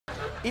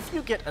If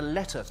you get a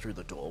letter through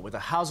the door with a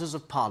Houses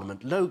of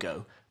Parliament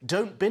logo,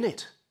 don't bin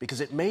it,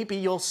 because it may be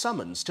your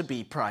summons to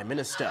be Prime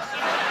Minister.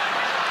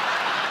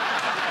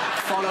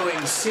 Following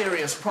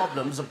serious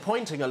problems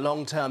appointing a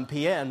long-term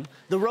PM,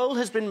 the role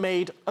has been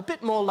made a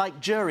bit more like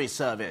jury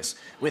service,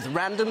 with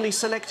randomly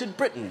selected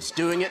Britons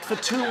doing it for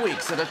 2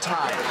 weeks at a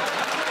time.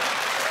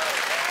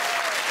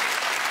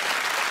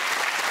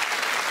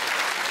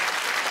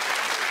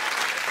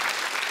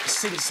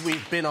 Since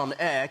we've been on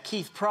air,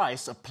 Keith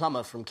Price, a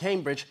plumber from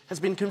Cambridge,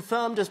 has been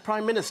confirmed as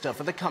Prime Minister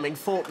for the coming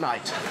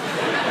fortnight.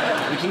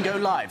 We can go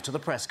live to the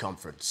press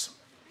conference.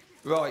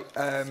 Right,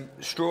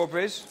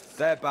 strawberries,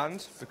 they're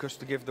banned because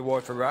they give the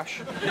wife a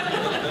rash.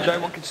 No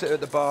one can sit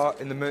at the bar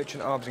in the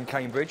Merchant Arms in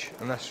Cambridge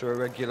unless they're a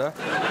regular.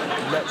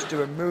 Let's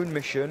do a moon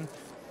mission,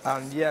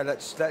 and yeah,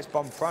 let's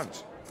bomb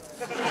France.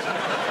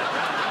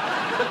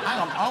 Hang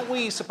on, aren't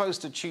we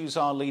supposed to choose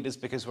our leaders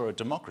because we're a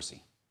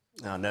democracy?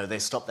 Oh, no, they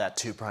stopped that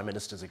 2 Prime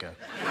Ministers ago. Is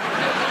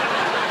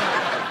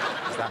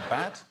that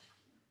bad?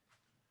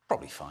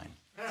 Probably fine.